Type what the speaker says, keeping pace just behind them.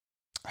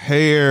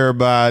Hey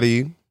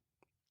everybody,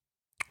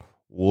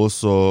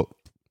 what's up?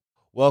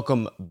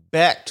 Welcome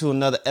back to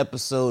another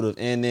episode of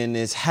And Then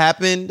This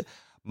Happened.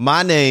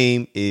 My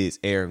name is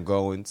Aaron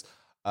Goins.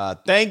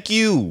 Thank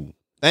you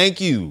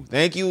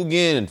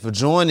again for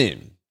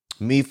joining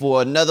me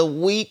for another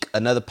week,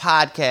 another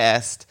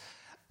podcast.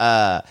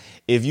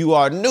 If you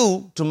are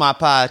new to my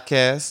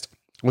podcast,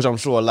 which I'm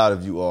sure a lot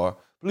of you are,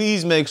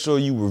 please make sure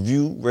you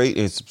review, rate,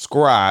 and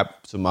subscribe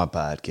to my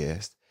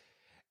podcast.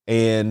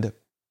 And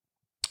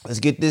let's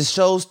get this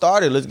show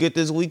started. Let's get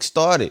this week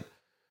started.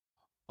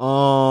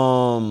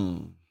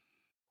 So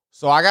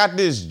I got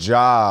this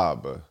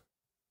job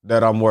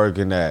that I'm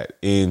working at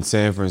in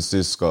San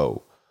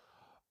Francisco,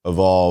 of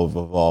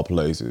all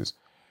places,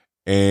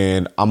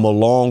 and I'm a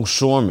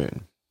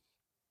longshoreman.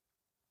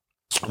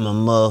 I'm a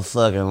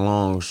motherfucking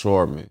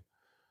longshoreman.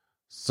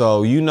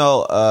 So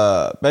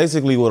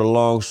basically what a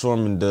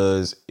longshoreman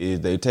does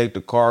is they take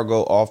the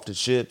cargo off the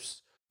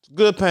ships. It's a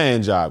good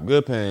paying job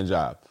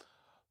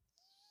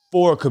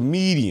for a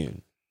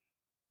comedian.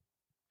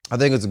 I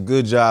think it's a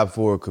good job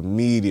for a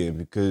comedian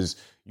because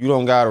you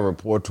don't got to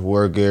report to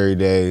work every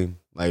day.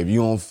 Like if you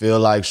don't feel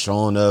like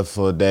showing up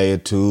for a day or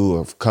two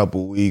or a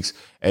couple weeks,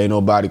 ain't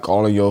nobody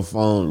calling your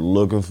phone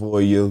looking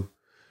for you.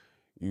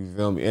 You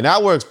feel me? And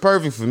that works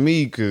perfect for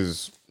me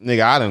because,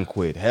 nigga, I done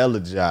quit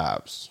hella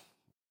jobs.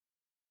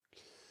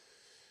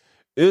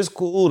 It's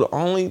cool. The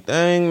only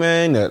thing,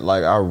 man, that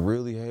like I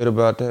really hate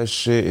about that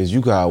shit is you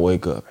gotta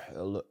wake up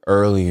hella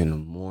early in the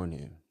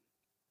morning.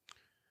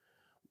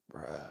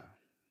 Bruh.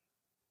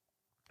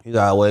 You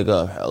gotta wake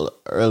up hella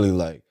early,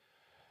 like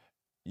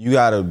you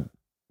gotta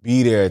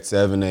be there at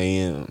 7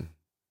 a.m.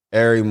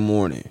 every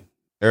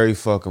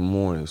fucking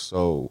morning.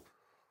 So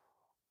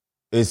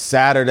it's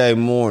Saturday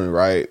morning,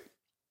 right?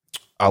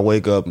 I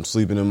wake up, I'm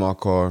sleeping in my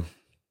car.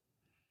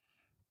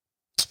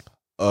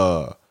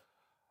 I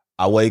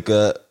wake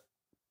up,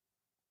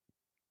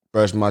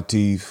 brush my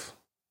teeth.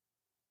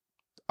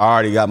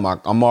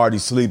 I'm already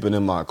sleeping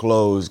in my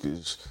clothes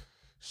because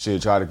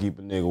shit, try to keep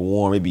a nigga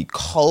warm. It be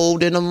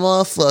cold in a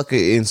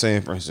motherfucker in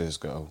San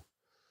Francisco.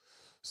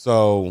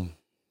 So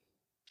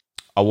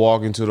I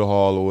walk into the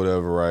hall or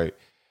whatever, right?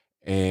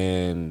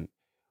 And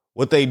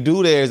what they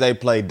do there is they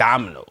play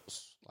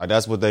dominoes. Like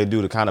that's what they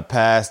do to kind of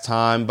pass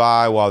time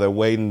by while they're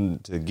waiting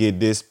to get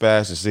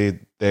dispatched to see if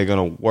they're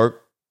gonna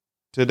work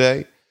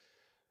today.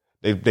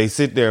 They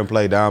sit there and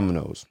play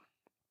dominoes.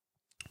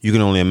 You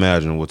can only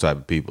imagine what type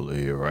of people are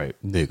here, right?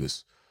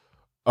 Niggas.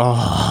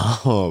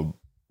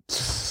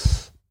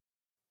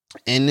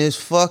 And this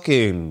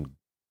fucking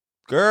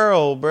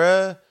girl,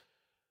 bruh,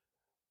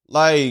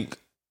 like,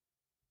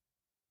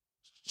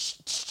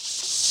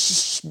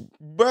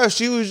 bruh,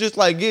 she was just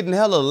like getting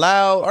hella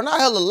loud, or not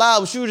hella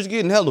loud, but she was just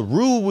getting hella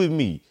rude with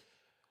me.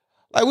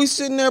 Like we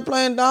sitting there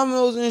playing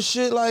dominoes and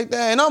shit like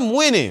that, and I'm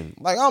winning.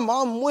 Like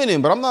I'm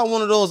winning, but I'm not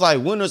one of those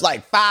like winners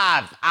like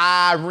five,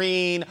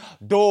 Irene,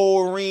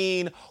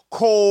 Doreen,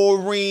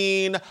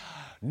 Corrine,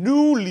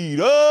 new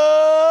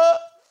leader,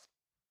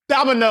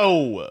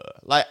 domino.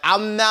 Like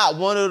I'm not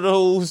one of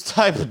those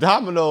type of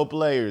domino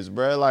players,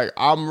 bro. Like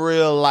I'm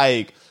real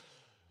like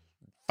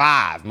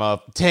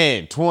 5,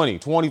 10, 20,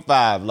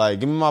 25.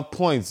 Like give me my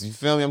points. You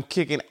feel me? I'm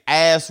kicking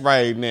ass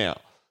right now.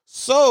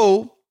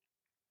 So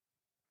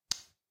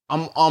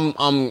I'm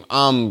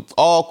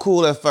all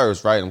cool at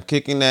first, right? I'm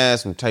kicking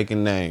ass, I'm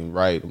taking name,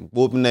 right? I'm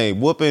whooping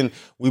name, whooping.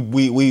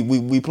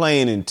 We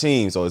playing in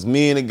teams, so it's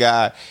me and a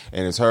guy,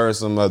 and it's her and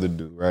some other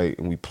dude, right?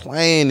 And we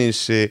playing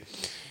this shit.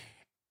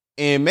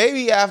 And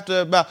maybe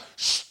after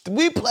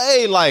we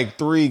played like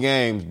 3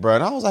 games, bro.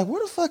 And I was like,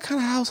 what the fuck kind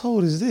of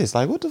household is this?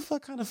 Like, what the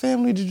fuck kind of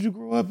family did you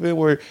grow up in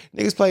where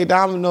niggas play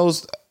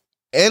dominoes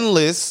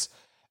endless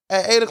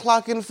at 8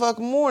 o'clock in the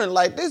fucking morning?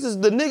 Like, this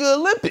is the nigga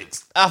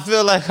Olympics. I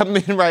feel like I'm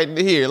in right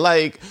here.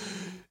 Like,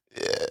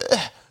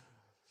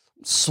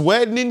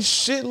 sweating and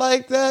shit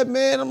like that,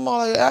 man. I'm all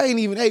like, I ain't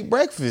even ate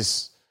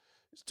breakfast.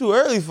 It's too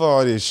early for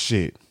all this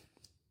shit.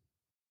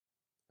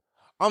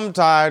 I'm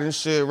tired and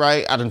shit,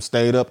 right? I done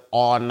stayed up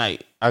all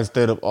night. Because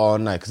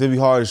it'd be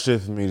hard as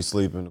shit for me to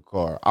sleep in the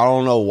car. I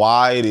don't know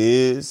why it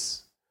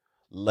is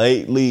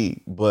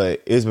lately,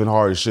 but it's been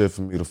hard as shit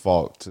for me to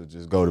fall to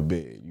just go to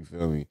bed. You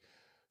feel me?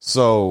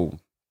 So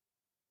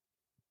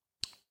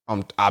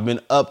I've been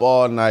up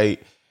all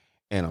night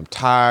and I'm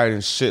tired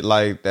and shit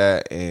like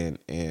that. And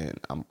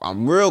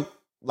I'm real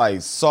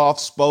like soft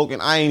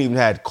spoken. I ain't even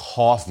had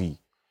coffee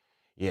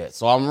yet.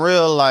 So I'm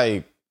real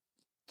like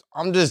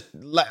I'm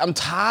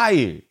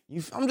tired.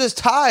 I'm just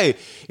tired.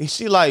 And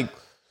she like,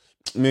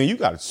 man, you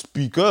gotta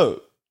speak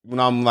up. When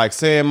I'm like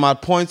saying my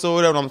points or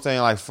whatever, I'm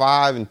saying like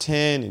 5 and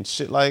 10 and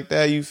shit like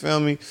that, you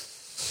feel me?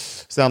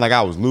 Sound like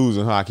I was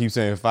losing, huh? I keep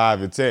saying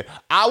 5 and 10.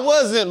 I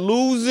wasn't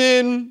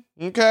losing,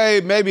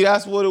 okay? Maybe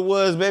that's what it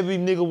was. Maybe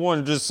nigga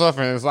wanted to just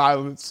suffer in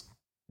silence.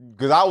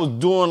 Because I was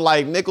doing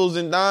like nickels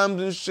and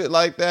dimes and shit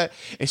like that.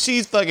 And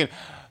she's fucking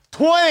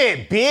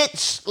 20,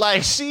 bitch.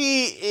 Like,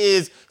 she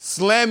is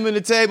slamming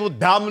the table,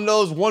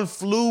 dominoes, one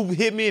flew,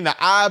 hit me in the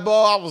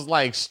eyeball. I was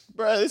like,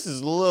 bro, this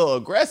is a little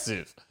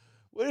aggressive.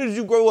 Where did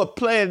you grow up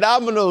playing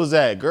dominoes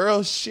at,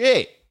 girl?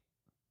 Shit.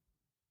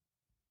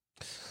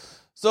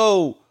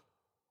 So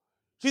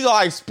she's all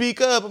like,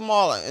 speak up. I'm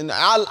all like, and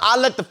I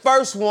let the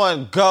first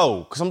one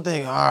go. Cause I'm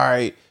thinking, all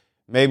right,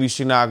 maybe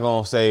she's not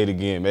gonna say it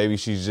again. Maybe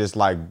she's just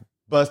like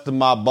busting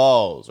my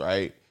balls,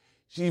 right?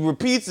 She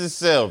repeats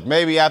herself.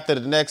 Maybe after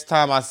the next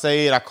time I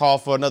say it, I call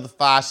for another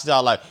 5. She's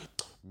all like,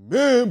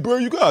 man, bro,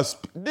 you got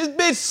this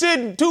bitch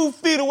sitting 2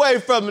 feet away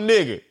from a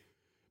nigga.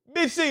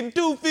 Bitch sitting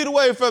 2 feet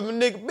away from a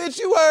nigga. Bitch,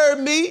 you heard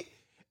me.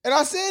 And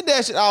I said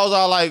that shit. I was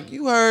all like,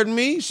 you heard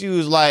me? She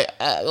was like,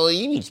 well,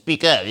 you need to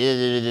speak up.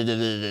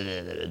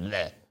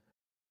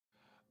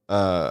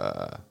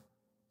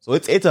 So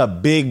it's a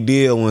big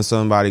deal when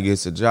somebody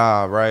gets a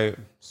job, right?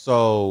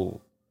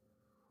 So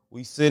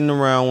we sitting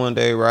around one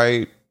day,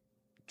 right?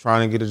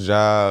 Trying to get a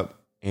job.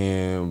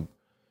 And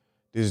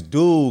this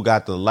dude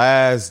got the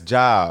last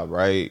job,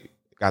 right?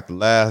 Got the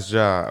last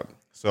job.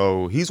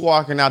 So he's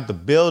walking out the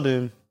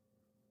building.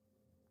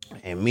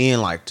 And me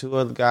and like 2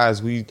 other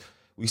guys, we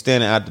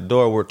standing at the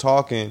door, we're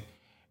talking,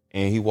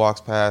 and he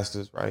walks past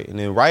us, right? And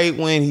then right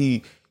when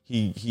he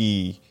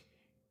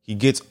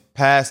gets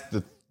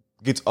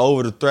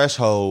over the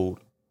threshold,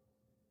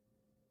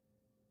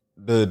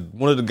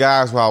 one of the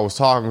guys who I was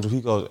talking to, he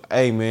goes,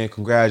 "Hey man,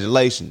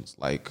 congratulations.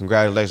 Like,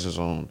 congratulations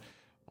on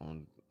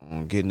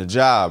getting the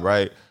job,"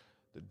 right?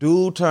 The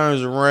dude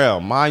turns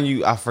around. Mind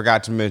you, I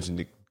forgot to mention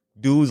the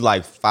dude's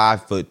like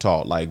 5 foot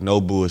tall, like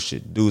no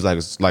bullshit. Dude's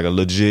like a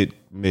legit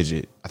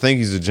midget. I think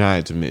he's a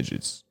giant to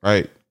midgets,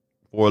 right?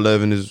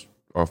 4'11" is,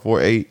 or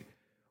 4'8",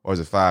 or is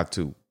it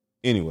 5'2"?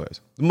 Anyways,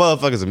 the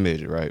motherfucker's a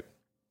midget, right?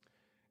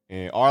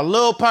 And our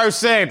little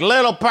person, the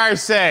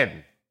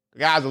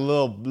guy's a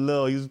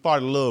little, he's part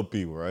of the little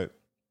people, right?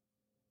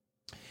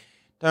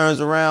 Turns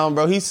around,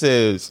 bro. He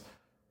says,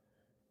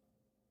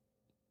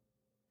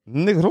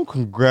 "Nigga, don't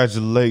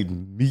congratulate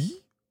me."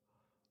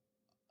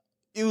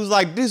 He was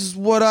like, "This is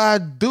what I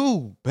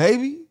do,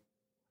 baby.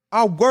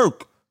 I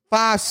work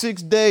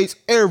 5-6 days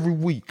every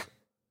week."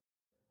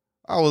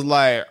 I was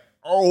like,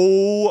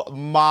 oh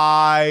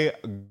my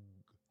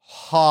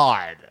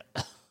God.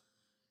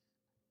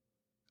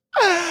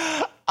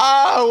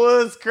 I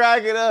was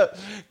cracking up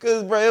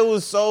because, bro, it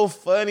was so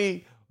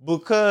funny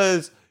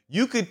because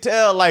you could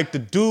tell, like, the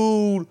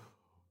dude,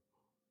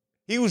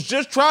 he was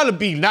just trying to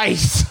be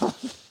nice.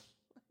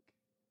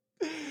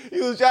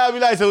 He was trying to be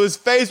nice, so his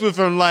face went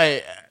from,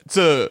 like,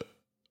 to...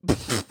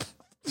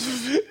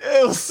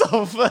 It was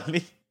so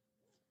funny.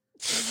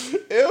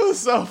 It was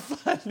so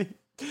funny.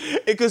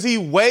 Because he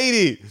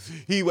waited.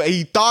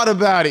 He thought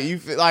about it. You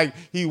feel like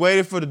he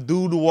waited for the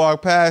dude to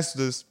walk past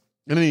us.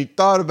 And then he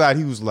thought about it.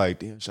 He was like,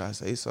 damn, should I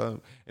say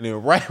something? And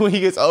then right when he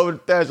gets over the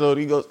threshold,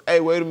 he goes, "Hey,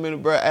 wait a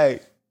minute, bro.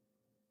 Hey,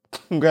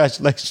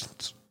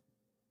 congratulations."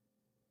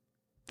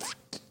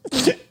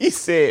 He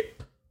said,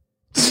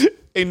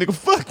 "Hey, nigga,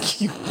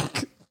 fuck you."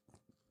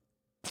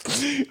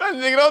 That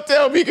nigga, don't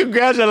tell me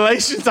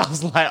congratulations. I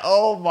was like,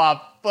 oh my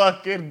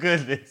fucking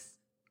goodness.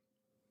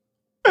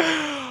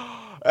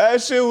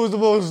 That shit was the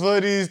most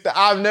funniest.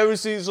 I've never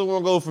seen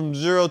someone go from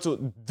 0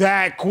 to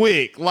that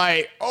quick.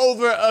 Like,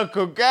 over a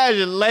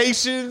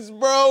congratulations,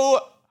 bro.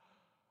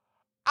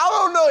 I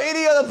don't know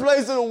any other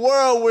place in the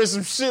world where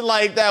some shit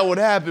like that would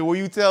happen, where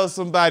you tell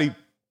somebody,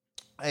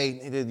 "Hey,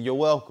 nigga, you're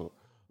welcome."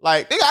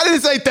 Like, nigga, I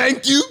didn't say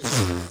thank you.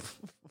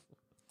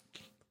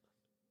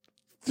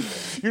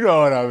 You know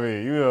what I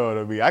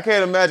mean. I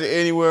can't imagine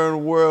anywhere in the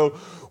world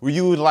where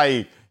you would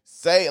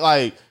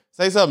say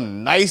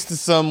something nice to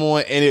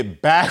someone and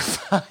it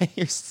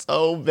backfires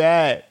so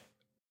bad.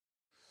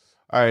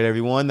 All right,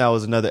 everyone. That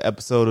was another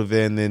episode of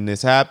And Then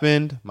This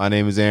Happened. My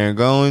name is Aaron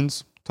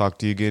Goins. Talk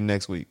to you again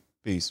next week.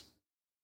 Peace.